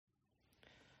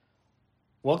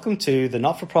Welcome to the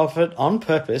Not-for-Profit on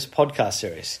Purpose podcast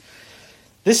series.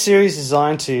 This series is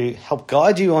designed to help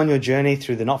guide you on your journey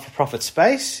through the not-for-profit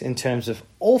space in terms of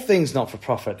all things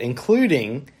not-for-profit,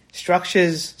 including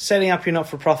structures, setting up your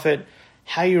not-for-profit,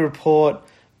 how you report,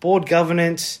 board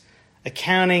governance,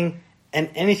 accounting, and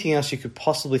anything else you could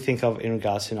possibly think of in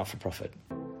regards to not-for-profit.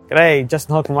 G'day,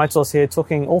 Justin Holcomb White Sauce here,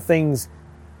 talking all things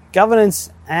governance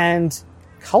and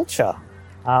culture.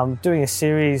 Doing a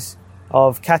series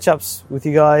of catch-ups with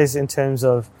you guys in terms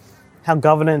of how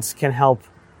governance can help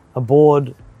a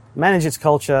board manage its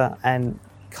culture, and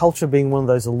culture being one of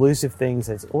those elusive things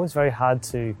that's always very hard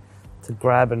to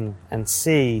grab and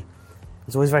see.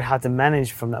 It's always very hard to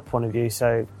manage from that point of view.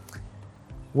 So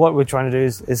what we're trying to do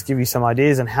is give you some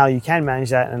ideas on how you can manage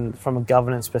that, and from a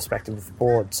governance perspective with the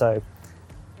board. So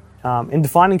in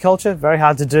defining culture, very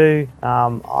hard to do.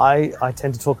 I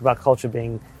tend to talk about culture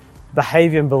being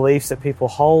behavior and beliefs that people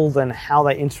hold and how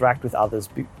they interact with others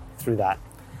through that.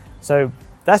 So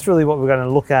that's really what we're going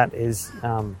to look at, is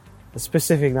a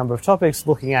specific number of topics,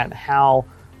 looking at how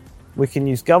we can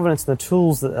use governance and the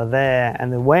tools that are there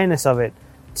and the awareness of it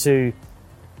to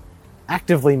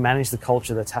actively manage the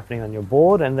culture that's happening on your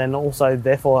board, and then also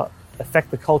therefore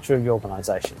affect the culture of your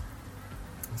organization.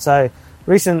 So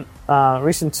recent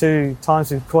two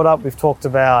times we've caught up, we've talked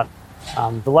about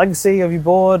the legacy of your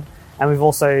board, and we've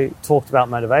also talked about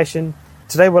motivation.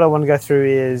 Today what I want to go through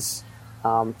is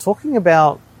talking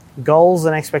about goals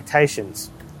and expectations,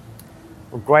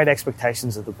 or great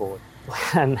expectations of the board,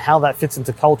 and how that fits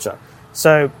into culture.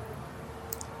 So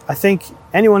I think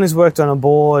anyone who's worked on a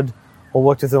board or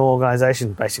worked with an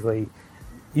organization, basically,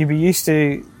 you'd be used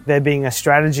to there being a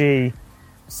strategy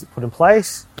put in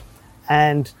place,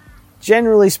 and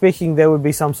generally speaking, there would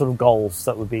be some sort of goals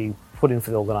that would be put in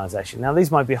for the organization. Now, these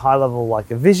might be high level,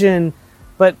 like a vision,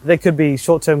 but there could be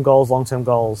short-term goals, long-term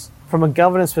goals. From a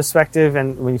governance perspective,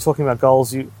 and when you're talking about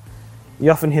goals, you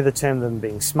often hear the term them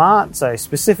being SMART, so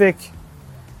specific.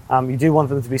 You do want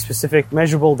them to be specific,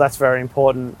 measurable, that's very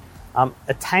important.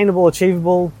 Attainable,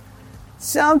 achievable.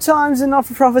 Sometimes in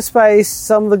not-for-profit space,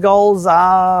 some of the goals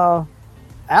are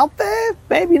out there,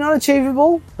 maybe not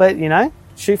achievable, but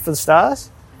shoot for the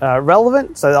stars.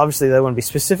 Relevant, so obviously they want to be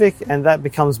specific, and that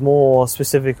becomes more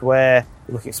specific where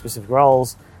you're looking at specific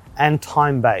roles, and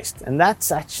time-based. And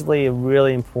that's actually a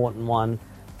really important one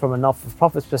from a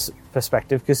not-for-profit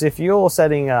perspective, because if you're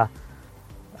setting a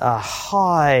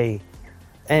high-end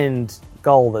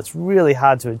goal that's really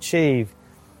hard to achieve,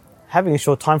 having a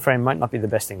short time frame might not be the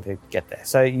best thing to get there.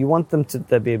 So you want them to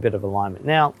there be a bit of alignment.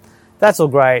 Now, that's all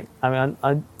great. I mean,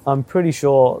 I'm pretty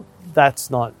sure that's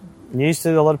not news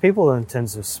to a lot of people in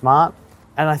terms of SMART.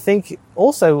 And I think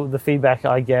also the feedback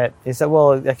I get is that,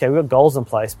 well, okay, we've got goals in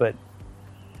place, but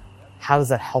how does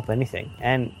that help anything?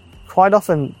 And quite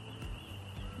often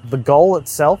the goal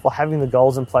itself, or having the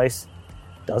goals in place,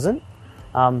 doesn't.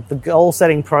 The goal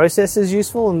setting process is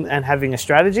useful, and having a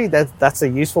strategy, that's a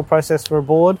useful process for a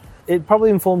board. It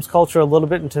probably informs culture a little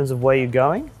bit in terms of where you're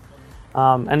going.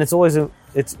 And it's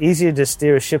easier to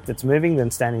steer a ship that's moving than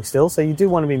standing still. So you do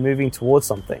want to be moving towards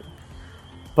something.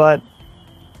 But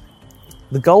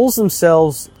the goals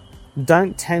themselves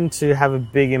don't tend to have a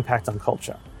big impact on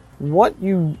culture. What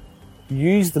you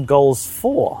use the goals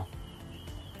for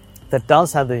that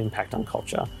does have the impact on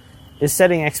culture is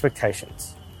setting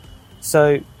expectations.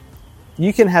 So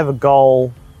you can have a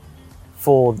goal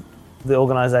for the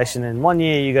organization. In 1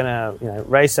 year, you're going to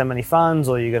raise so many funds,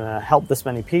 or you're going to help this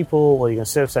many people, or you're going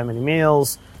to serve so many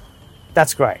meals.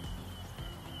 That's great.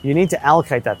 You need to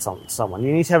allocate that to someone.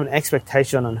 You need to have an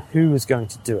expectation on who is going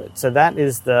to do it. So that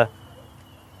is the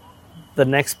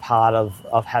next part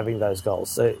of having those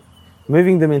goals. So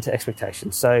moving them into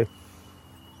expectations. So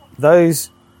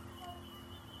those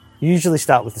usually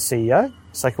start with the CEO.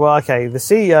 It's like, well, okay, the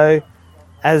CEO,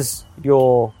 as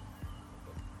your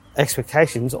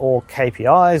expectations or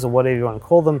KPIs or whatever you want to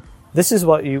call them, this is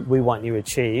what we want you to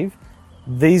achieve.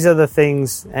 These are the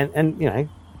things, and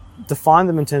define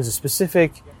them in terms of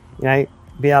specific, be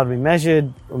able to be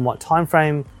measured in what time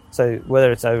frame. So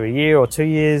whether it's over a year or 2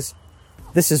 years,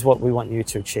 this is what we want you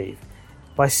to achieve.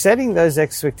 By setting those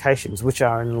expectations, which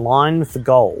are in line with the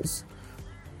goals,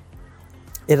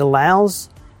 it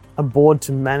allows a board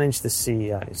to manage the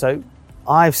CEO. So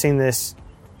I've seen this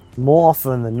more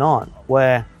often than not,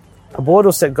 where a board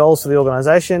will set goals for the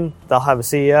organization, they'll have a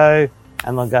CEO,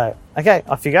 and they'll go, okay,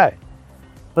 off you go.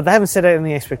 But they haven't set out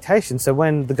any expectations. So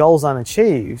when the goals aren't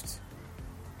achieved,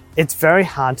 it's very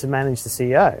hard to manage the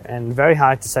CEO, and very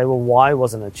hard to say, well, why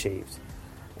wasn't it achieved?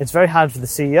 It's very hard for the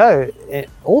CEO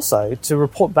also to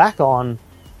report back on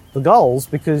the goals,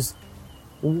 because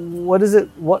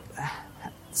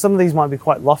some of these might be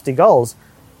quite lofty goals,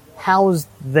 how's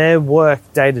their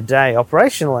work day to day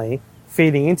operationally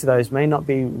feeding into those may not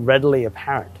be readily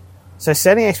apparent. So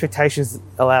setting expectations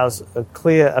allows a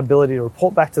clear ability to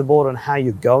report back to the board on how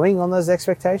you're going on those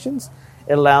expectations.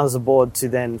 It allows the board to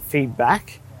then feed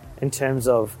back in terms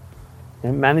of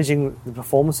managing the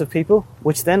performance of people,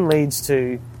 which then leads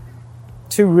to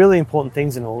two really important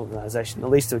things in an organization. It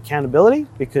leads to accountability,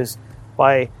 because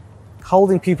by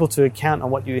holding people to account on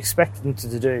what you expect them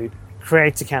to do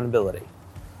creates accountability.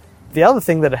 The other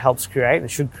thing that it helps create and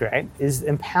should create is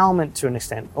empowerment to an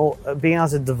extent, or being able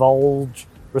to divulge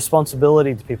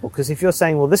responsibility to people. Because if you're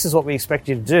saying, well, this is what we expect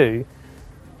you to do,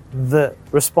 the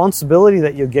responsibility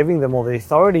that you're giving them or the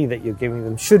authority that you're giving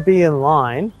them should be in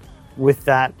line with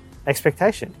that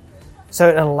expectation. So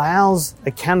it allows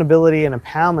accountability and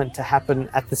empowerment to happen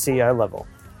at the CEO level.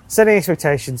 Setting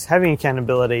expectations, having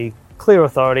accountability, clear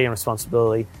authority and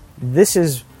responsibility. This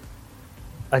is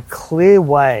a clear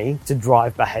way to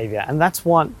drive behavior. And that's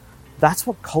what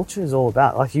culture is all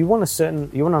about. Like you want an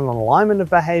alignment of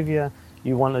behavior,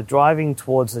 you want a driving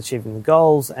towards achieving the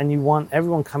goals, and you want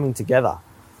everyone coming together.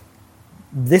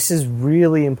 This is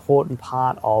really important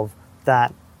part of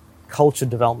that culture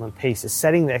development piece, is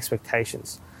setting the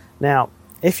expectations. Now,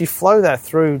 if you flow that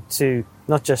through to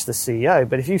not just the CEO,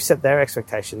 but if you set their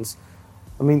expectations,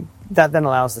 I mean, that then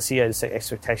allows the CEO to set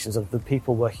expectations of the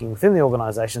people working within the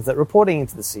organizations that are reporting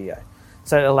into the CEO.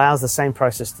 So it allows the same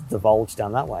process to divulge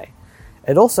down that way.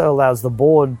 It also allows the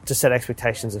board to set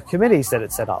expectations of committees that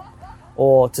it set up,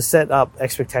 or to set up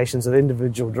expectations of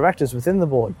individual directors within the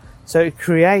board. So it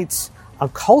creates a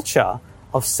culture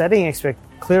of setting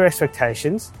clear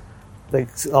expectations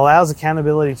that allows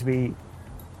accountability to be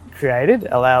created,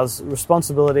 allows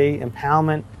responsibility,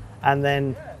 empowerment, and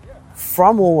then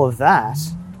from all of that,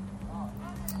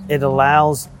 it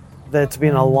allows there to be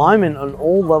an alignment on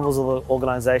all levels of the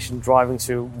organization driving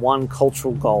to one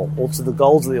cultural goal, or to the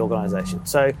goals of the organization.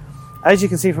 So as you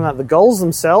can see from that, the goals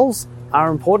themselves are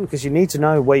important because you need to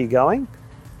know where you're going,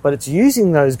 but it's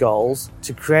using those goals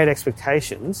to create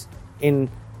expectations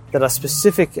that are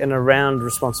specific and around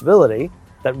responsibility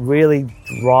that really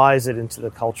drives it into the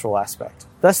cultural aspect.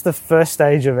 That's the first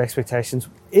stage of expectations.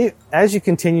 As you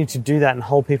continue to do that and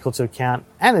hold people to account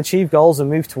and achieve goals and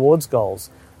move towards goals,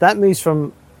 that moves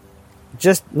from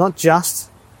not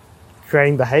just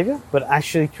creating behavior, but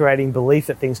actually creating belief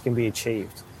that things can be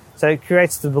achieved. So it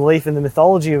creates the belief in the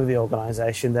mythology of the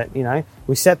organization that,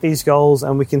 we set these goals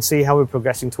and we can see how we're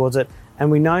progressing towards it, and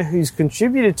we know who's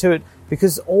contributed to it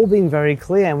because it's all been very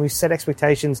clear, and we've set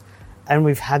expectations and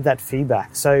we've had that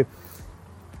feedback. So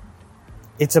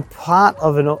it's a part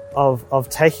of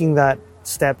taking that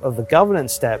step, of the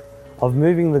governance step, of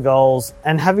moving the goals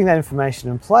and having that information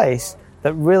in place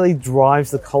that really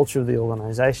drives the culture of the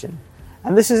organization.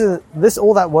 And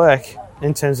all that work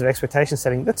in terms of expectation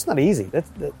setting, that's not easy. That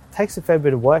takes a fair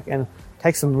bit of work and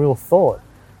takes some real thought.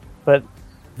 But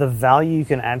the value you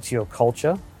can add to your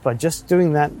culture by just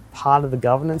doing that part of the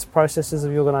governance processes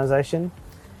of your organization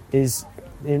is,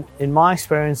 in my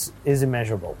experience, is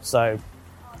immeasurable. So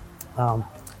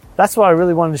that's what I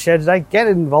really wanted to share today. Get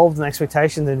involved in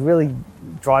expectations and really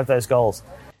drive those goals.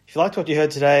 If you liked what you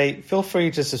heard today, feel free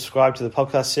to subscribe to the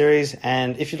podcast series.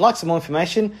 And if you'd like some more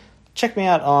information, check me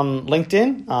out on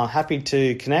LinkedIn. I'm happy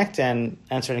to connect and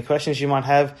answer any questions you might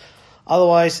have.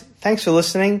 Otherwise, thanks for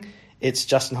listening. It's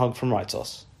Justin Hogg from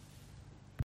RightSource.